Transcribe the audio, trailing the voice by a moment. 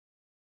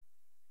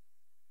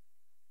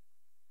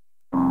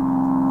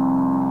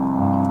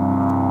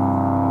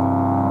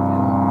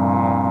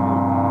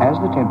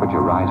the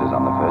temperature rises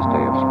on the first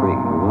day of spring,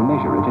 we will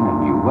measure it in a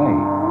new way,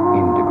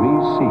 in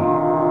degrees C.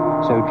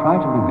 So try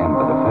to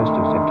remember the 1st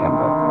of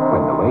September,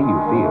 when the way you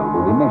feel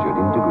will be measured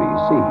in degrees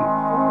C.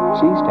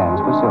 C stands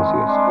for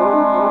Celsius.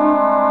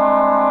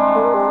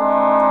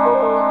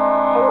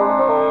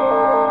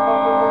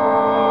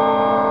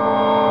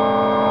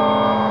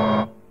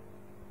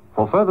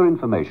 For further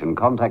information,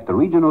 contact the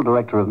Regional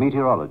Director of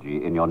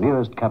Meteorology in your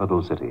nearest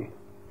capital city.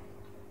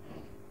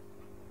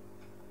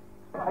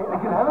 I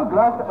can have a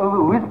glass of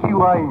whiskey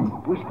wine.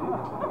 Whiskey?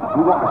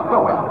 You want to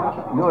spill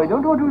it? No, I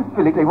don't want to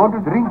spill it. I want to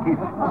drink it.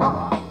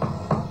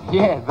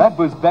 Yeah, that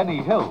was Benny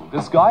Hill,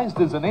 disguised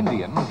as an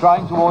Indian,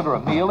 trying to order a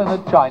meal in a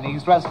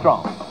Chinese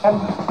restaurant.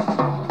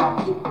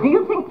 Do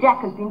you think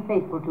Jack has been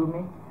faithful to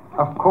me?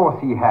 Of course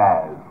he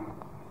has.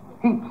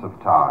 Heaps of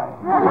time.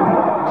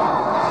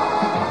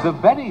 The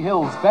Benny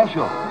Hill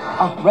Special.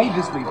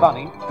 Outrageously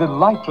funny,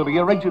 delightfully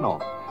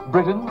original.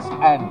 Britain's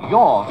and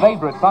your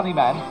favourite funny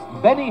man,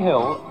 Benny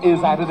Hill,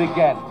 is at it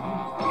again.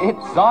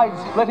 It's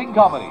side-splitting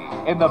comedy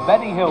in the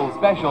Benny Hill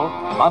Special,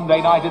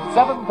 Monday night at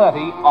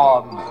 7:30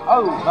 on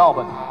Oh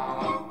Melbourne.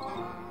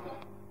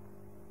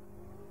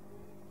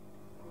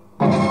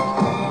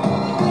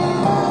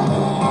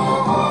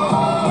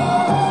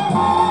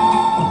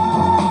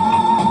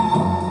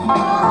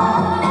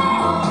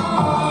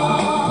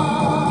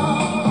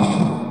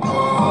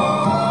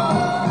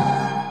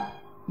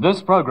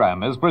 This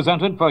program is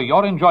presented for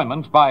your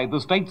enjoyment by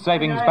the State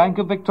Savings Bank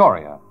of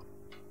Victoria.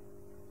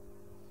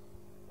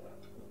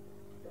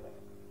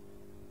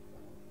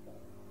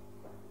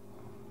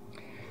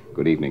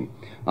 Good evening.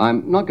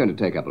 I'm not going to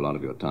take up a lot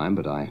of your time,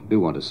 but I do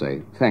want to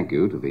say thank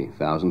you to the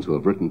thousands who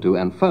have written to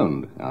and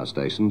phoned our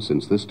station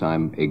since this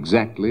time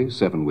exactly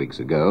 7 weeks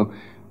ago,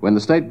 when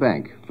the State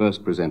Bank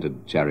first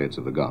presented Chariots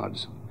of the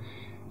Gods.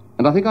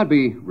 And I think I'd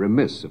be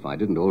remiss if I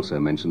didn't also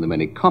mention the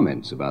many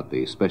comments about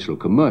the special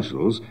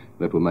commercials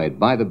that were made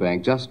by the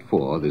bank just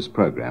for this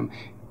program.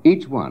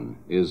 Each one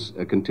is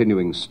a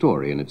continuing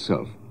story in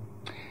itself.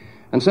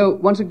 And so,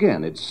 once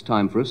again, it's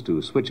time for us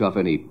to switch off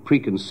any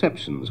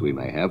preconceptions we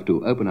may have,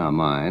 to open our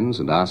minds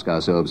and ask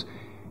ourselves,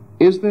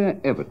 is there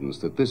evidence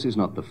that this is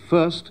not the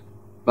first,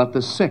 but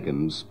the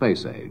second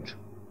space age?